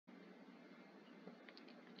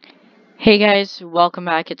Hey guys, welcome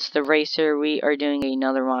back. It's the Racer. We are doing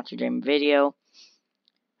another Monster Jam video.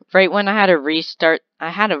 Right when I had a restart,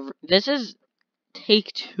 this is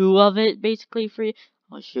take two of it basically for you.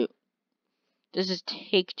 Oh shoot. This is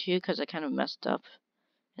take two because I kind of messed up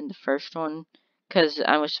in the first one. Because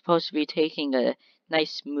I was supposed to be taking a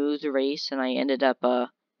nice smooth race and I ended up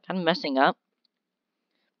kind of messing up.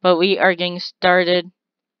 But we are getting started.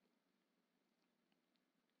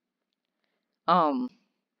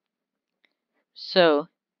 So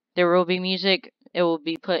there will be music. It will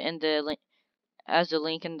be put in the link as a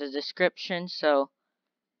link in the description. So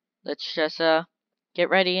let's just get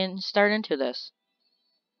ready and start into this.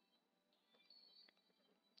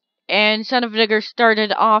 And Son of a Digger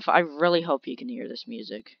started off. I really hope you can hear this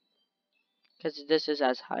music, because this is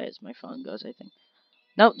as high as my phone goes, I think.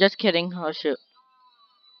 Nope, just kidding. Oh shoot.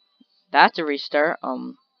 That's a restart.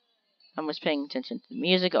 I was paying attention to the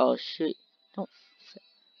music. Oh shoot. Don't.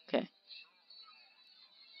 Okay.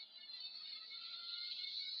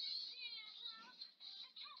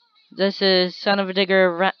 This is Son of a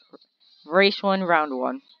Digger Race 1, Round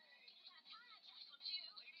 1.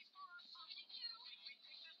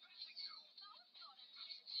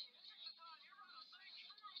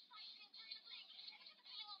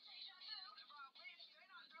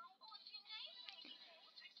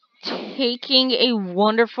 Taking a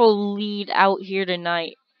wonderful lead out here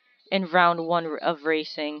tonight in Round 1 of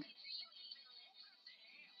racing.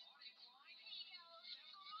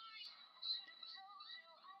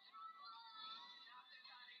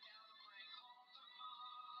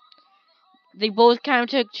 They both kind of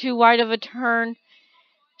took too wide of a turn.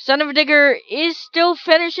 Son of a Digger is still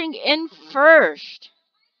finishing in first.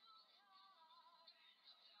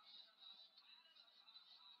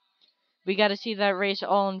 We got to see that race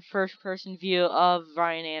all in first-person view of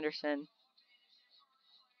Ryan Anderson.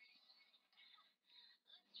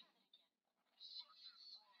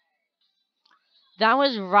 That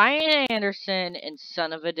was Ryan Anderson and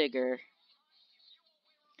Son of a Digger.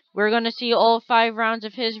 We're going to see all 5 rounds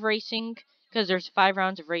of his racing, because there's 5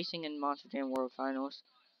 rounds of racing in Monster Jam World Finals.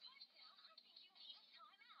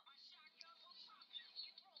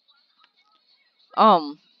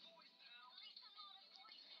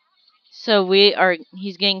 So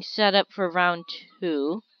he's getting set up for round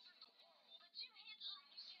 2.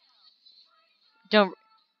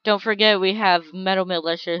 Don't forget we have Metal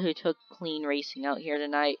Mulisha, who took clean racing out here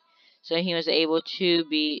tonight. So he was able to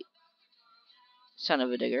beat Son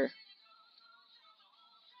of a Digger.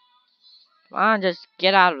 Come on, just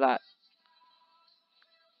get out of that.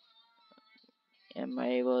 Am I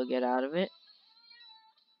able to get out of it?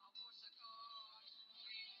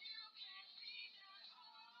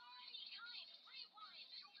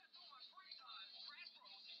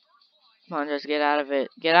 Come on, just get out of it.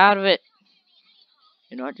 Get out of it!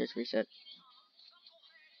 You know what? Just reset.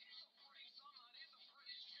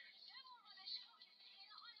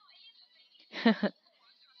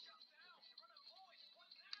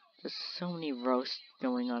 There's so many roasts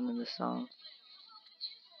going on in the song.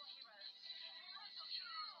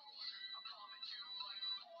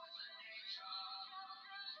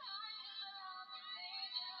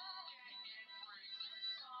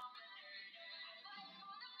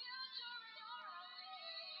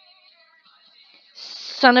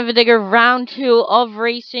 Son of a Digger, round 2 of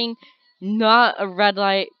racing. Not a red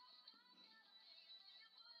light.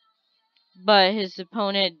 But his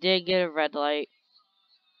opponent did get a red light.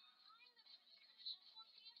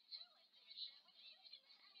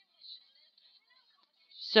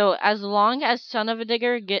 So as long as Son of a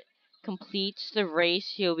Digger completes the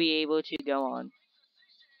race, he'll be able to go on.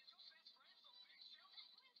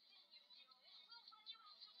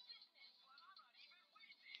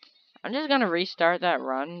 I'm just gonna restart that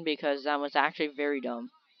run because that was actually very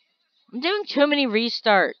dumb. I'm doing too many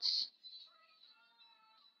restarts.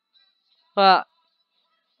 But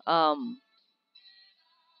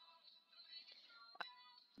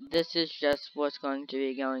this is just what's going to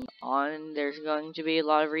be going on. There's going to be a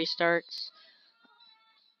lot of restarts.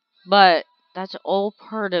 But that's all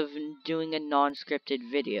part of doing a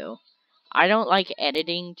non-scripted video. I don't like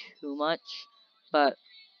editing too much, but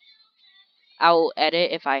I'll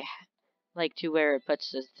edit if I like to where it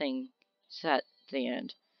puts the thing set at the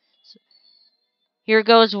end. So, here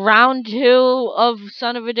goes round 2 of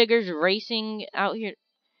Son of a Digger's racing out here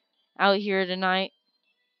tonight.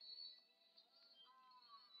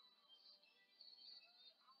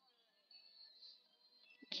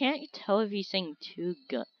 Can't you tell if he's saying 2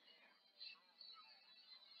 gun?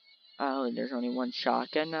 Oh, there's only 1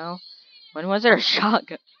 shotgun now. When was there a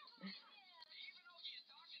shotgun?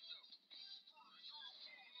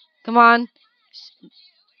 Come on.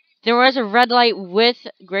 There was a red light with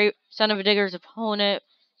Great Son of a Digger's opponent,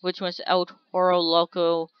 which was El Toro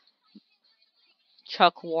Loco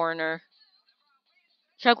Chuck Warner.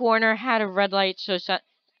 Chuck Warner had a red light, so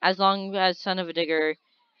as long as Son of a Digger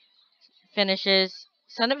finishes,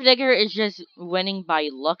 Son of a Digger is just winning by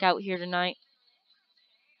luck out here tonight.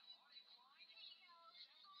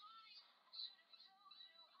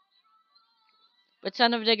 But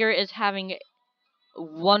Son of a Digger is having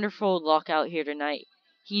wonderful luck out here tonight.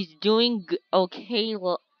 He's doing okay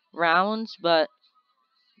rounds, but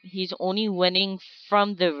he's only winning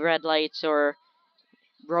from the red lights or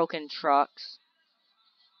broken trucks.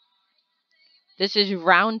 This is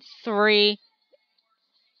round 3,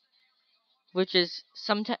 which is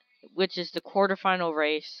the quarterfinal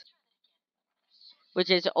race,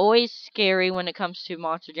 which is always scary when it comes to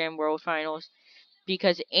Monster Jam World Finals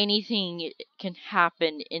because anything can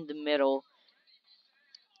happen in the middle.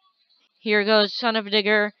 Here goes Son of a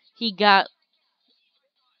Digger. He got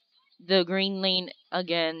the green lane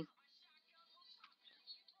again.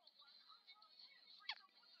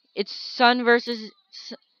 It's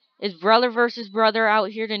it's brother versus brother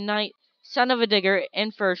out here tonight. Son of a Digger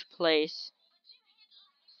in first place.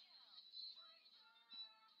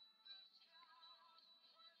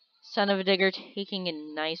 Son of a Digger taking a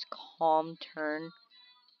nice calm turn.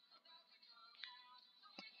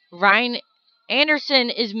 Ryan Anderson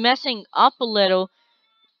is messing up a little.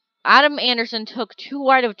 Adam Anderson took too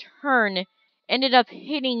wide of a turn, ended up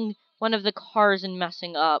hitting one of the cars and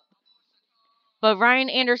messing up. But Ryan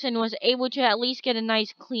Anderson was able to at least get a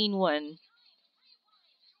nice clean win.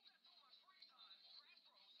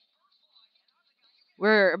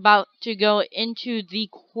 We're about to go into the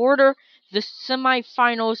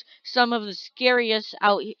semifinals, one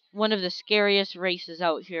of the scariest races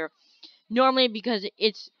out here. Normally because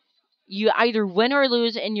it's you either win or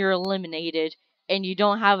lose and you're eliminated and you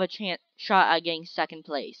don't have a shot at getting second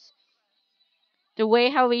place. The way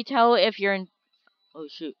how we tell if you're in oh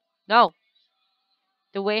shoot. No.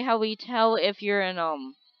 The way how we tell if you're in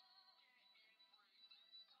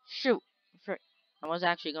shoot. I was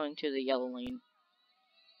actually going to the yellow lane.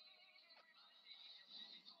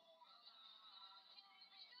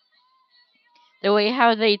 The way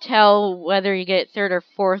how they tell whether you get third or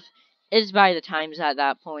fourth is by the times at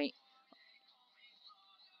that point.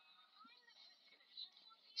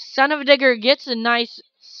 Son of a Digger gets a nice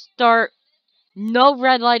start. No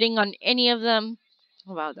red lighting on any of them.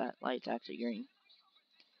 How about that? Light's actually green.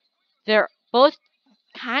 They're both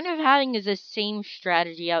kind of having the same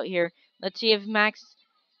strategy out here. Let's see if Max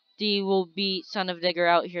D will beat Son of a Digger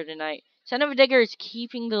out here tonight. Son of a Digger is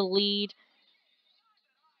keeping the lead.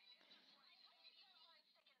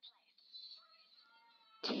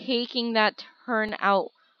 Taking that turn out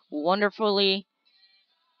wonderfully.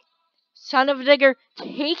 Son of a Digger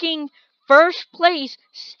taking first place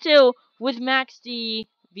still with Max D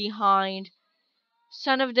behind.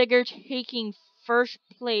 Son of a Digger taking first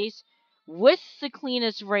place with the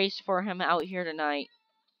cleanest race for him out here tonight.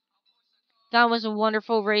 That was a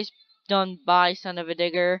wonderful race done by Son of a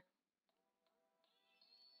Digger.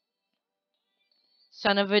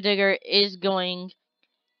 Son of a Digger is going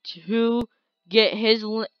to get his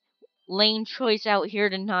lane choice out here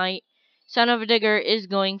tonight. Son of a Digger is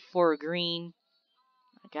going for green.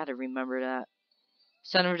 I gotta remember that.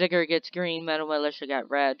 Son of a Digger gets green. Metal Militia got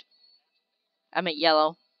red. I meant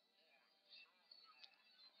yellow.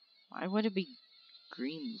 Why would it be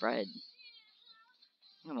green, red?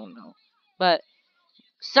 I don't know. But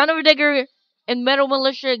Son of a Digger and Metal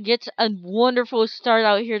Militia gets a wonderful start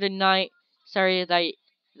out here tonight. Sorry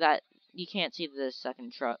that you can't see the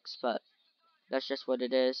second trucks, but that's just what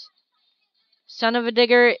it is. Son of a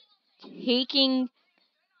Digger taking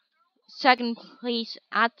second place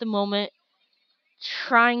at the moment,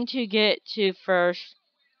 trying to get to first.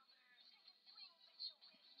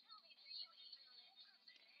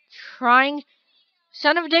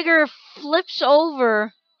 Son of a Digger flips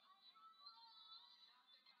over,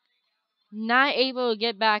 not able to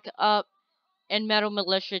get back up, and Metal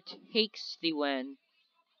Militia takes the win.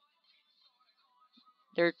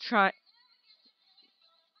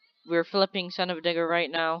 We're flipping Son of a Digger right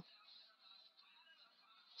now.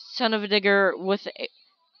 Son of a Digger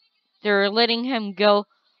they're letting him go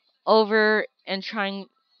over and trying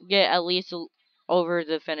to get at least over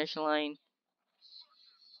the finish line.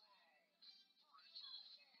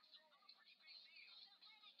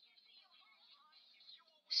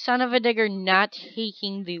 Son of a Digger not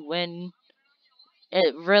taking the win.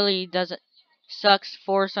 It really doesn't sucks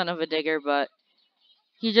for Son of a Digger, but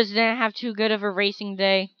he just didn't have too good of a racing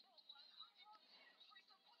day.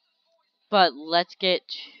 But let's get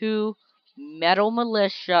to Metal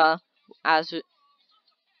Militia, as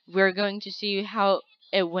we're going to see how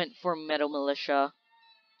it went for Metal Militia.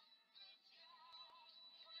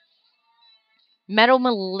 Metal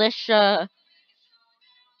Militia,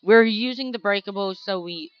 we're using the breakables so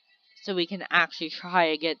we can actually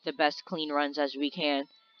try to get the best clean runs as we can.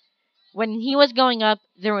 When he was going up,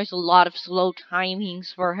 there was a lot of slow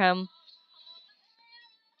timings for him.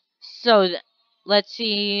 So let's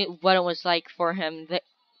see what it was like for him.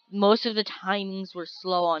 Most of the timings were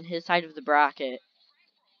slow on his side of the bracket.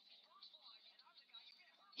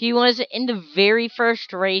 He was in the very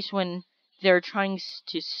first race when they're trying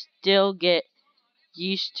to still get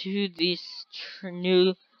used to this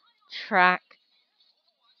new track.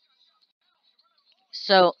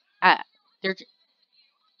 So they're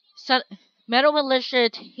Metal Militia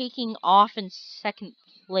taking off in second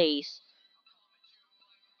place,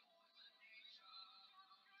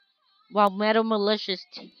 while Metal Militia is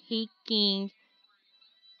taking.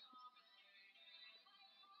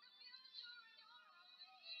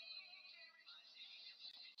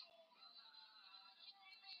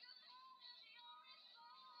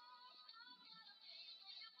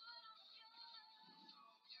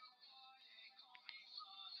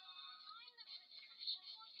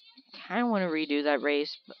 Kind of want to redo that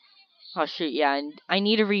race. But, oh shoot, yeah, and I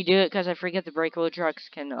need to redo it because I forget the breakable trucks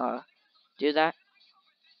can do that.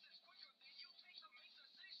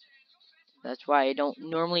 That's why I don't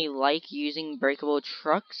normally like using breakable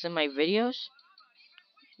trucks in my videos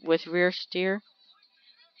with rear steer.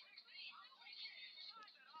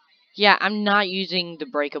 Yeah, I'm not using the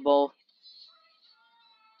breakable.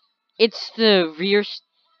 It's the rear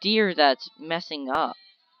steer that's messing up.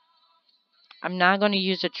 I'm not going to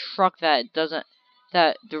use a truck that the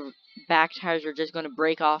back tires are just going to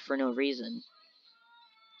break off for no reason.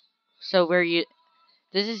 So we're going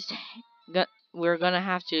to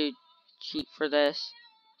have to cheat for this.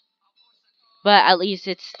 But at least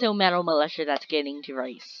it's still Metal Militia that's getting to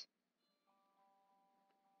race.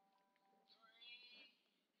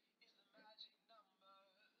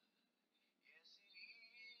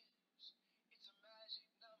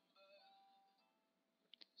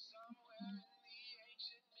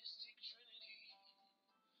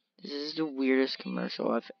 This is the weirdest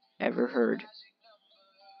commercial I've ever heard.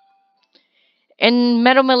 And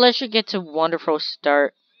Metal Militia gets a wonderful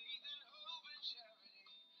start.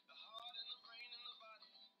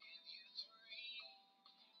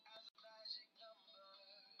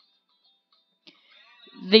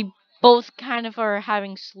 They both kind of are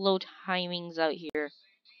having slow timings out here.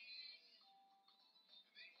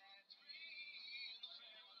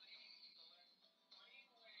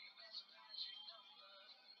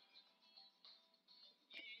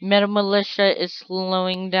 Metal Militia is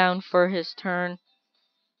slowing down for his turn.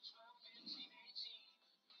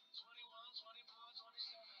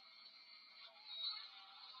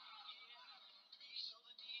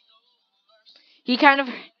 He kind of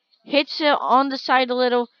hits it on the side a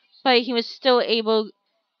little, but he was still able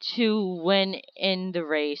to win in the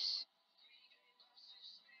race.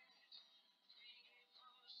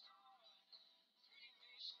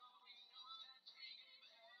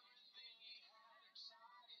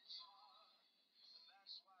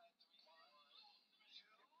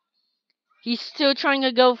 He's still trying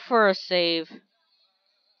to go for a save.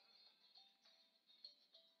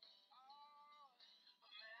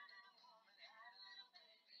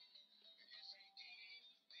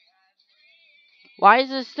 Why is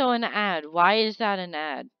this still an ad? Why is that an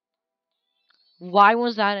ad? Why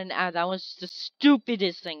was that an ad? That was the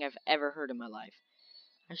stupidest thing I've ever heard in my life.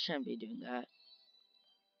 I shouldn't be doing that.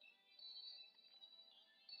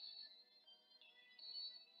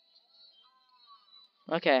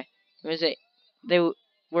 Okay. Was it? They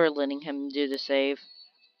were letting him do the save.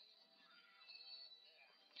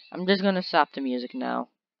 I'm just gonna stop the music now.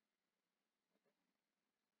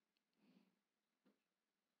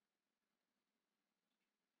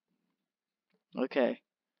 Okay.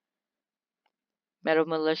 Metal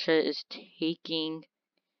Militia is taking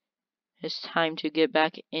his time to get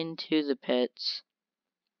back into the pits.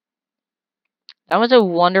 That was a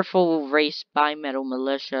wonderful race by Metal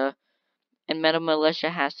Militia. And Metal Militia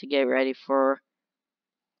has to get ready for...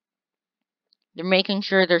 They're making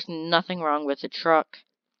sure there's nothing wrong with the truck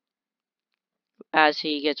as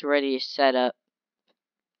he gets ready to set up.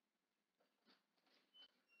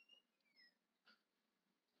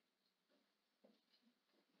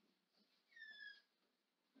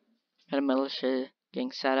 Metal Militia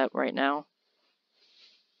getting set up right now.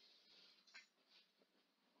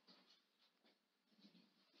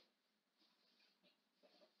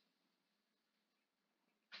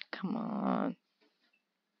 Come on.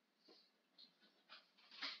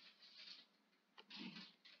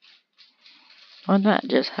 What that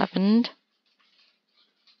just happened?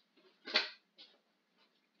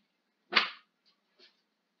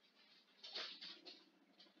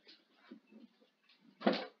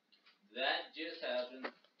 That just happened.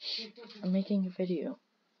 I'm making a video.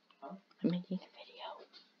 Huh? I'm making a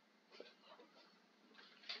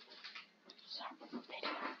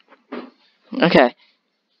video. Okay.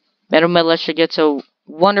 Metal Militia gets a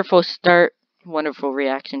wonderful start, wonderful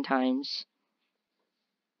reaction times.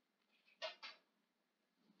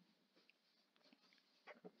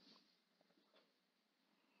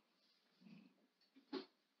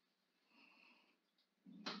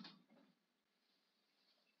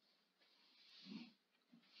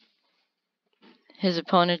 His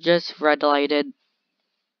opponent just red lighted.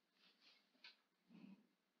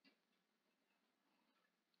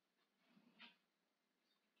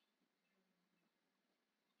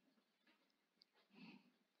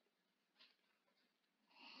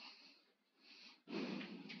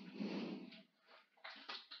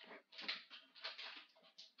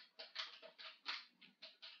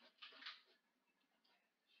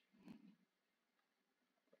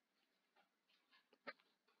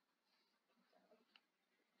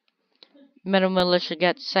 Metal Militia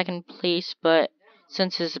gets second place, but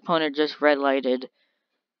since his opponent just red lighted,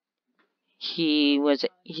 he's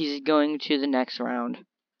going to the next round.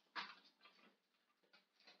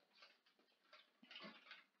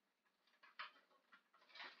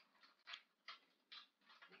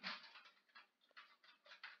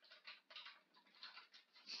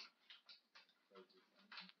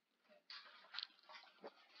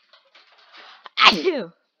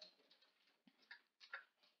 Achoo!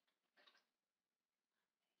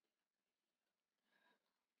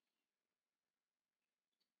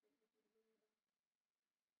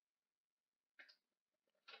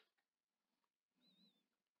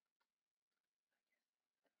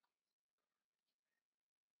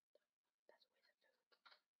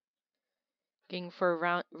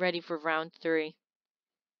 Ready for round 3.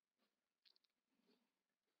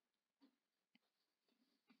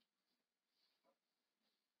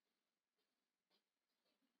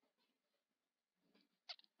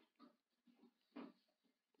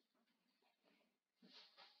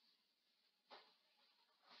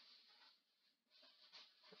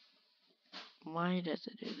 Why does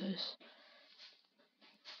it do this?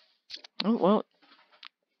 Oh, well,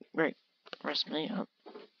 great. Rest me up.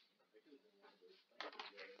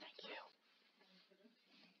 Thank you.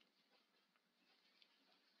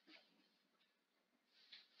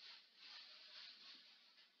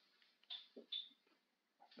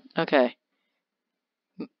 Okay.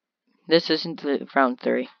 This isn't the round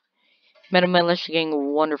 3. Metal Militia getting a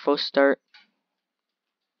wonderful start.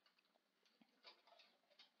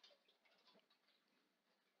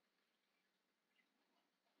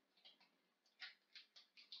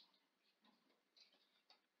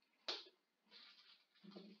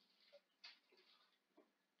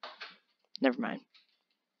 Never mind.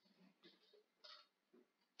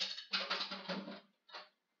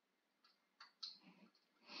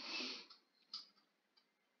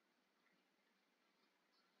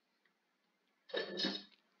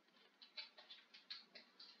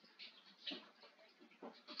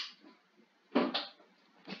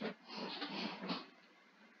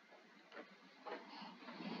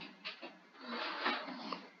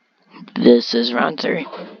 This is round 3.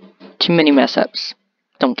 Too many mess ups.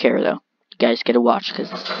 Don't care though. You guys gotta watch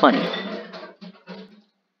because it's funny.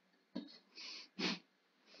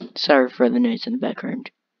 Sorry for the noise in the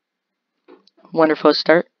background. Wonderful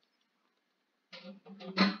start.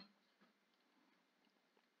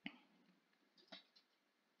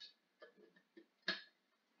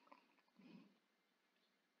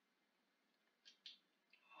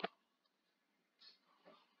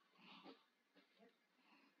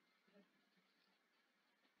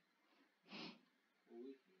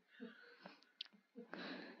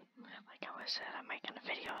 Like I said, I'm making a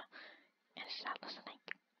video and it's not listening.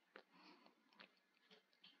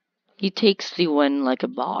 He takes the win like a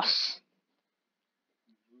boss.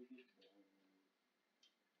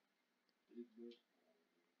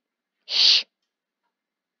 Shh.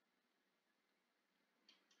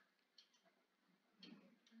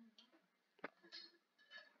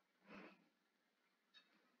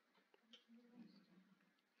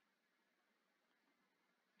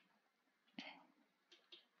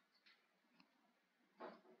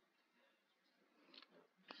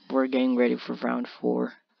 We're getting ready for round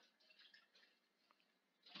 4.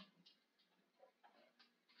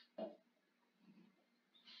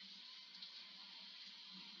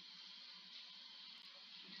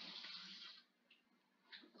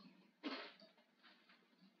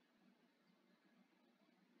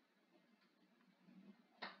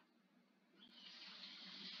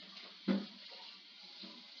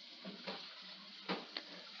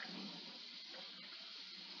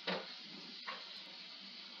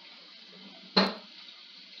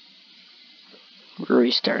 We're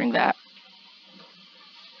restarting that.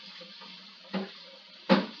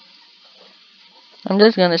 I'm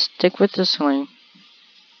just gonna stick with this one.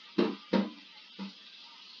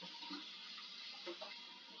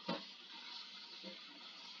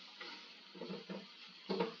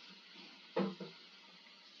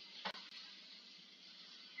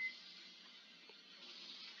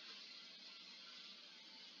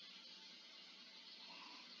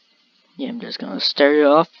 Yeah, I'm just gonna start it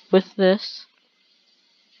off with this.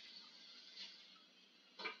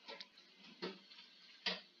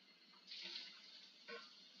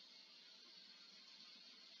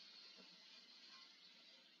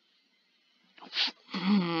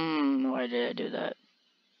 Why did I do that?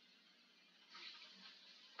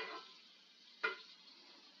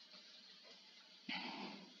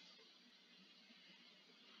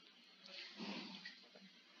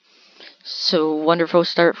 So, wonderful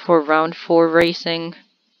start for round 4 racing.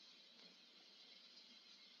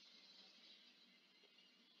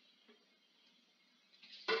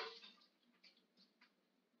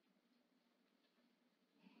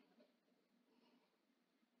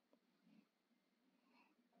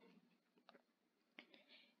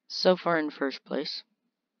 So far in first place.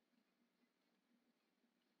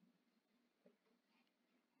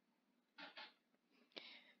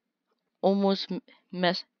 Almost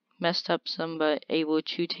messed up some, but able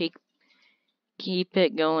to keep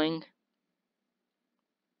it going.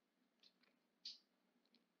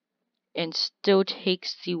 And still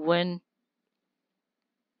takes the win.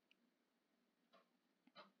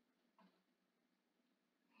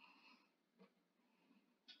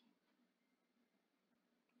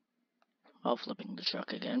 While flipping the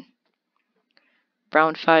truck again.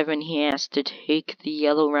 Round 5, and he has to take the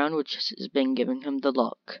yellow round, which has been giving him the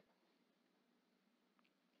luck.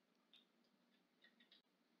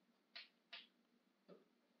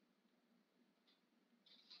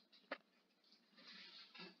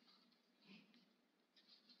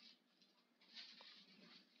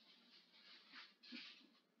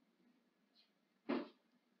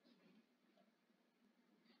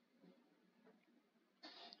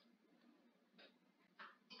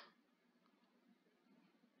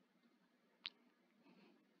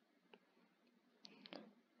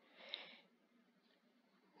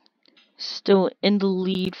 Still in the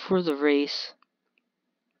lead for the race.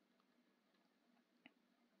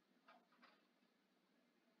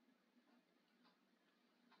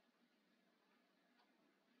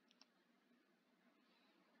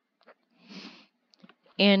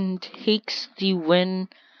 And takes the win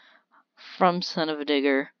from Son of a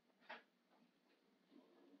Digger.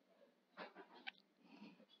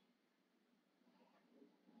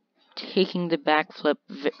 Taking the backflip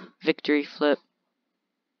victory flip.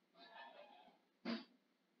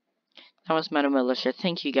 That was Madam Mulisha.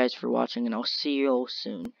 Thank you guys for watching, and I'll see you all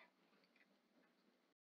soon.